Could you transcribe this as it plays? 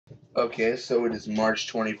Okay, so it is March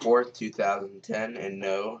 24th, 2010, and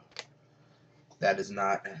no, that is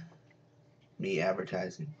not me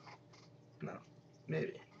advertising. No,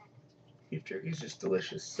 maybe. Beef jerky is just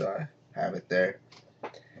delicious, so I have it there.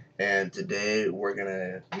 And today we're going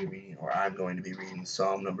to be reading, or I'm going to be reading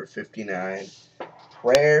Psalm number 59,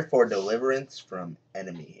 Prayer for Deliverance from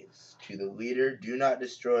Enemies. To the leader, do not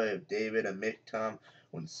destroy of David a Miktam,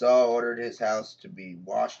 when Saul ordered his house to be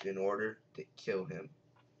washed in order to kill him.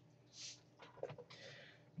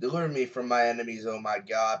 Deliver me from my enemies, O my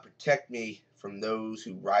God. Protect me from those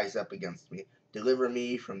who rise up against me. Deliver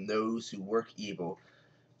me from those who work evil.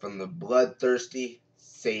 From the bloodthirsty,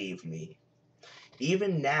 save me.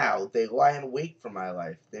 Even now they lie in wait for my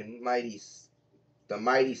life. The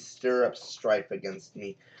mighty stir up strife against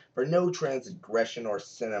me. For no transgression or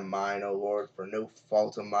sin of mine, O Lord, for no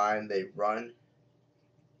fault of mine they run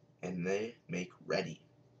and they make ready.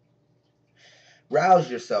 Rouse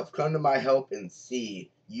yourself, come to my help, and see.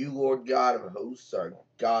 You, Lord God of hosts, are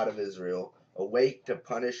God of Israel. Awake to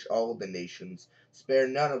punish all the nations. Spare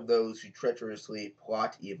none of those who treacherously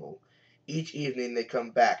plot evil. Each evening they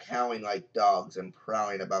come back, howling like dogs and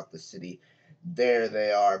prowling about the city. There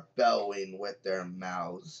they are, bellowing with their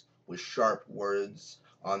mouths, with sharp words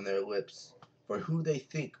on their lips, for who they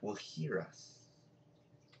think will hear us.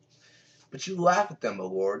 But you laugh at them, O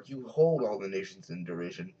Lord. You hold all the nations in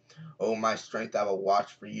derision. O my strength, I will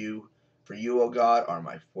watch for you. For you, O God, are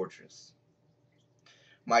my fortress.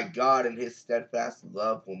 My God in his steadfast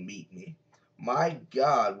love will meet me. My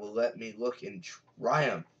God will let me look in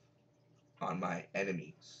triumph on my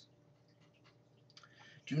enemies.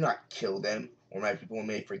 Do not kill them, or my people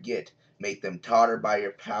may forget. Make them totter by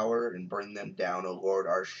your power and bring them down, O Lord,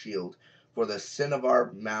 our shield. For the sin of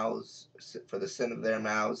their mouths,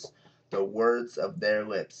 the words of their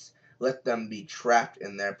lips. Let them be trapped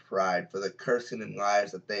in their pride, for the cursing and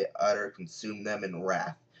lies that they utter consume them in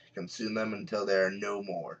wrath. Consume them until there are no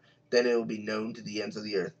more. Then it will be known to the ends of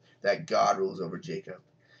the earth that God rules over Jacob.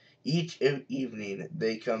 Each evening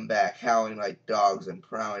they come back, howling like dogs and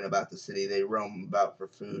prowling about the city. They roam about for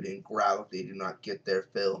food and growl if they do not get their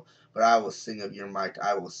fill. But I will sing of your might.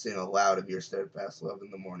 I will sing aloud of your steadfast love in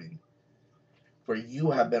the morning. For you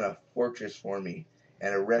have been a fortress for me,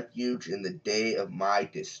 and a refuge in the day of my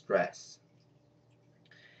distress.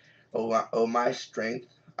 O my strength,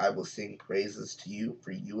 I will sing praises to you, for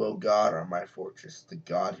you, O God, are my fortress, the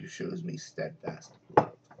God who shows me steadfast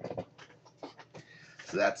love.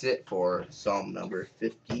 So that's it for Psalm number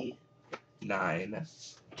 59.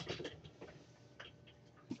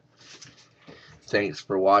 Thanks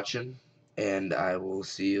for watching, and I will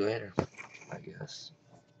see you later, I guess.